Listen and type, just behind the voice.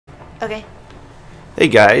Okay. Hey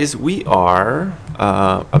guys, we are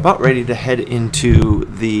about ready to head into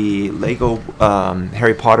the Lego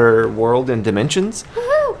Harry Potter world and dimensions.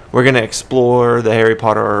 Woohoo! We're gonna explore the Harry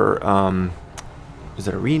Potter is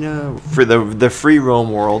it arena for the Freeroam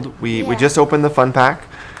world. We just opened the fun pack.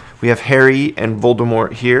 We have Harry and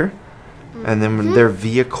Voldemort here, and then their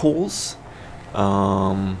vehicles.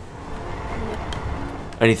 Any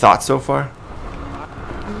thoughts so far?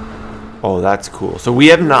 Oh, that's cool. So we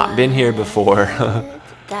have not been here before.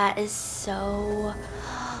 That is so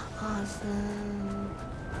awesome.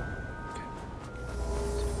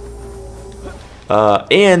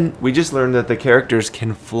 And we just learned that the characters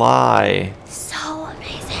can fly. So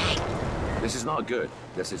amazing. This is not good.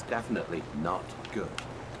 This is definitely not good.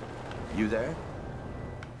 You there?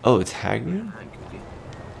 Oh, it's Hagrid?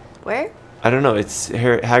 Where? I don't know. It's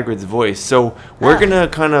Hagrid's voice. So we're gonna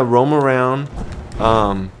kind of roam around.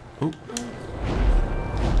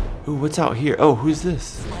 Ooh, what's out here? Oh, who's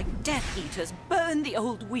this? Like Death Eaters, burn the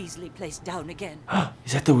old Weasley place down again.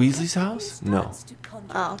 Is that the Weasley's house? No.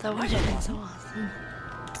 Oh, that would have been so awesome.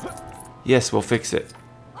 Yes, we'll fix it.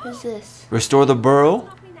 Who's this? Restore the burrow?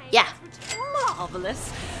 Yeah.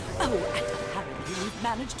 Marvelous. Oh, and apparently you've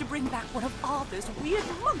managed to bring back one of Arthur's weird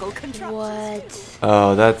Muggle contraptions. What?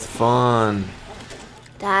 Oh, that's fun.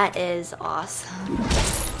 That is awesome.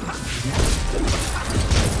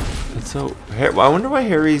 So, I wonder why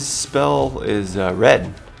Harry's spell is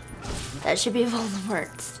red. That should be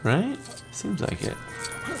Voldemort's. Right? Seems like it.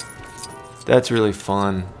 That's really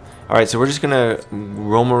fun. Alright, so we're just gonna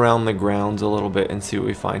roam around the grounds a little bit and see what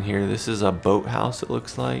we find here. This is a boathouse, it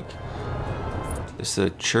looks like. This is a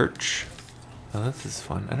church. Oh, this is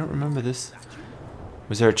fun. I don't remember this.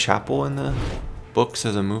 Was there a chapel in the books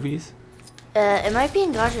or the movies? It might be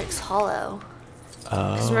in Godric's Hollow.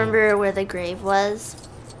 Oh. Because remember where the grave was?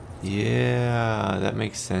 Yeah, that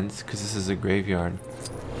makes sense, because this is a graveyard.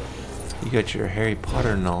 You got your Harry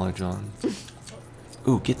Potter knowledge on.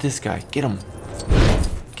 Ooh, get this guy. Get him.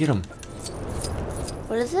 Get him.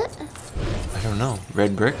 What is it? I don't know.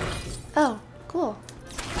 Red brick? Oh, cool.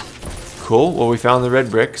 Cool. Well, we found the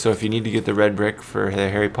red brick, so if you need to get the red brick for the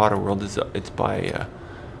Harry Potter world, it's by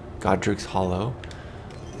Godric's Hollow.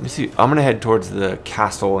 Let me see. I'm going to head towards the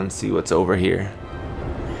castle and see what's over here.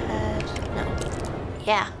 No.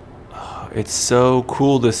 Yeah. It's so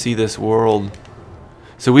cool to see this world.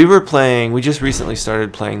 So we just recently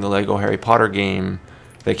started playing the Lego Harry Potter game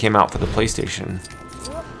that came out for the PlayStation.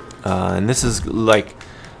 And this is like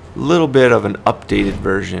a little bit of an updated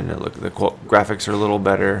version. The graphics are a little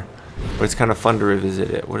better, but it's kind of fun to revisit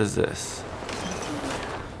it. What is this?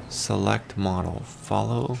 Select model.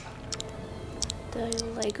 Follow. The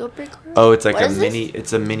Lego brick room? Oh, it's like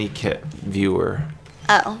It's a mini kit viewer.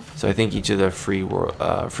 Oh, So I think each of the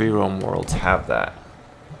Freeroam worlds have that.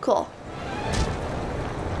 cool.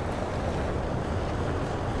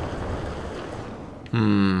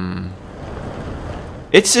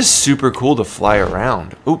 It's just super cool to fly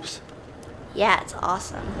around. Oops. Yeah, it's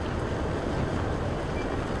awesome.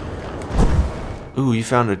 Ooh, you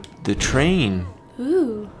found the train.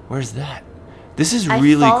 Ooh. Where's that? This is I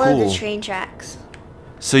really follow cool. the train tracks.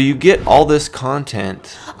 So you get all this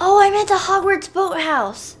content. Oh, I meant the Hogwarts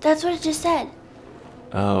boathouse. That's what it just said.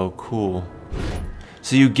 Oh, cool.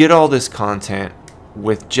 So you get all this content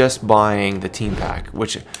with just buying the team pack,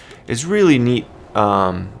 which is really neat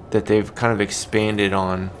that they've kind of expanded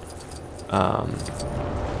on. I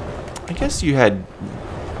guess you had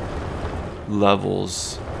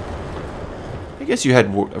levels. I guess you had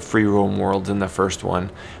Freeroam worlds in the first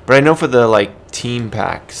one. But I know for the like team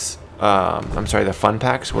packs, I'm sorry, the fun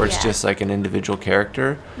packs where it's just like an individual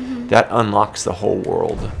character, that unlocks the whole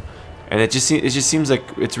world. And it just seems like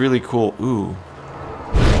it's really cool. Ooh.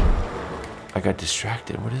 I got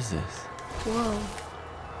distracted. What is this? Whoa.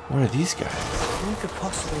 What are these guys? Who could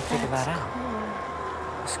possibly figure that out?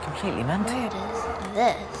 It's completely mental. Where it is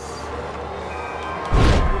this?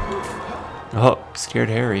 Oh, scared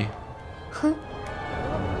Harry.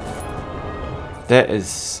 That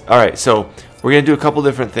is... Alright, so we're going to do a couple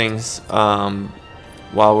different things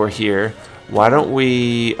while we're here. Why don't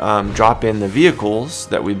we drop in the vehicles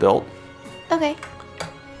that we built. Okay.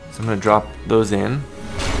 So I'm going to drop those in.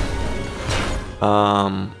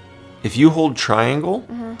 If you hold triangle,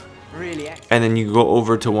 and then you go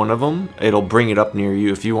over to one of them, it'll bring it up near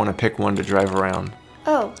you if you want to pick one to drive around.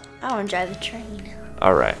 Oh, I want to drive the train.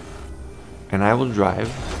 Alright. And I will drive.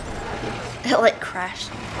 It like crashed.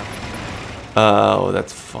 Oh,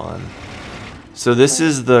 that's fun. So this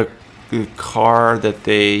is the car that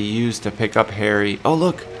they use to pick up Harry. Oh,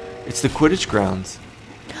 look. It's the Quidditch grounds.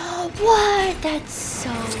 What? That's so...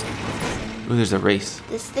 Ooh, there's a race.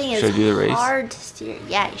 This thing Should I do the race? is hard to steer.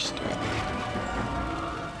 Yeah, you should do it.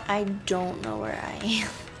 I don't know where I am.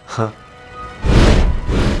 Huh.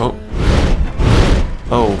 Oh.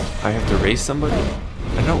 Oh, I have to race somebody?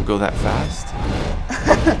 I don't go that fast.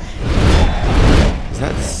 Does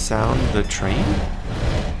that sound the train?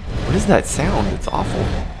 What is that sound? It's awful.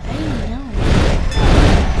 I don't know.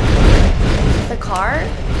 The car?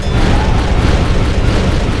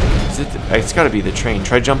 Is it? It's got to be the train.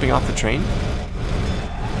 Try jumping off the train.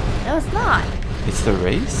 No, it's not. It's the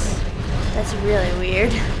race? That's really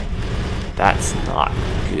weird. That's not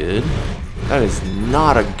good. That is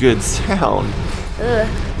not a good sound. Ugh.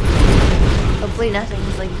 Hopefully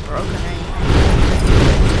nothing's like broken or anything.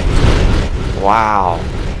 Wow.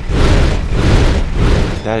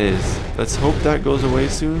 That is. Let's hope that goes away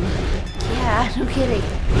soon. Yeah, no kidding.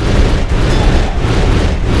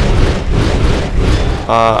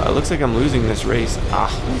 It looks like I'm losing this race. Ah.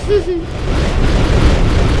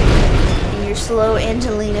 And you're slow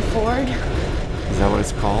Angelina Ford. Is that what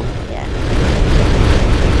it's called? Yeah.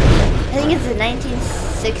 I think it's a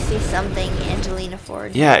 1960 something Angelina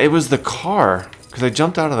Ford. Yeah, it was the car. Because I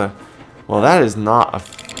jumped out of the... Well, that is not a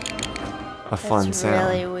fun That's sound.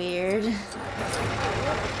 really weird.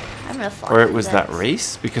 I'm gonna fall. Or it was that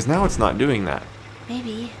race? Because now it's not doing that.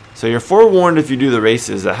 Maybe. So you're forewarned if you do the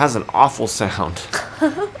races. It has an awful sound.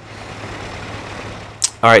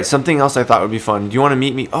 Alright, something else I thought would be fun. Do you want to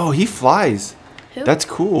meet me? Oh, he flies. Who? That's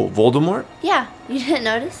cool. Voldemort? Yeah, you didn't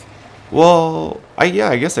notice? Well, yeah,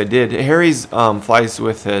 I guess I did. Harry's flies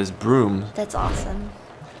with his broom. That's awesome.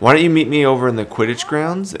 Why don't you meet me over in the Quidditch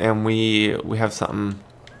grounds and we have something.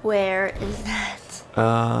 Where is that?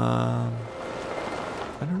 I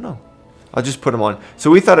don't know. I'll just put them on. So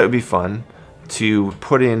we thought it would be fun to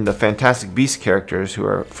put in the Fantastic Beasts characters who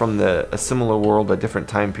are from a similar world but different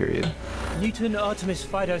time period. Newton Artemis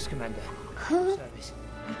Fidos Commander. Service.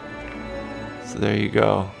 So there you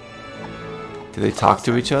go. Do they talk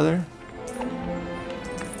to each other?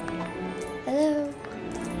 Hello.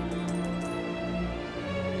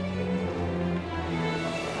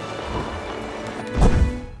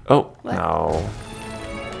 Oh, What? no.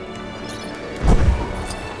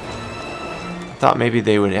 I thought maybe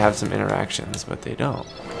they would have some interactions, but they don't.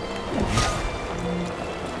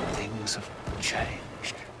 Things have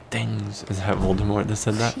changed. Things. Is that Voldemort that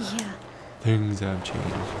said that? Yeah. Things have changed.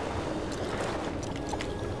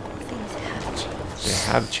 Things have changed.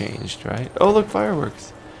 They have changed, right? Oh, look,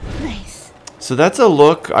 fireworks. Nice. So that's a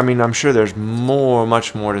look. I mean, I'm sure there's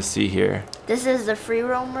much more to see here. This is the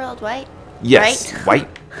Freeroam world, right? Yes, Right? white.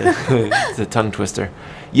 It's a tongue twister.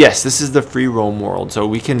 Yes, this is the Freeroam world, so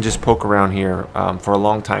we can just poke around here for a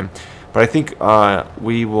long time. But I think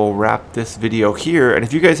we will wrap this video here. And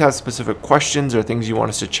if you guys have specific questions or things you want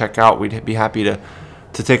us to check out, we'd be happy to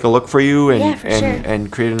take a look for you and Yeah, for sure.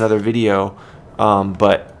 and create another video.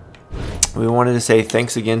 But we wanted to say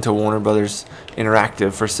thanks again to Warner Brothers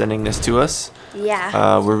Interactive for sending this to us.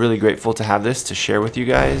 Yeah. We're really grateful to have this to share with you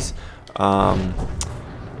guys.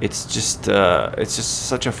 It's just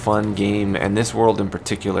such a fun game, and this world in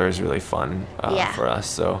particular is really fun Yeah. for us.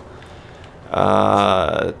 So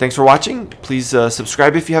thanks for watching. Please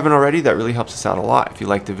subscribe if you haven't already. That really helps us out a lot. If you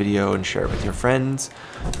like the video and share it with your friends,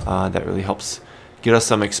 that really helps get us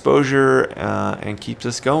some exposure and keeps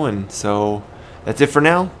us going. So that's it for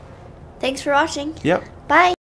now. Thanks for watching. Yep. Bye.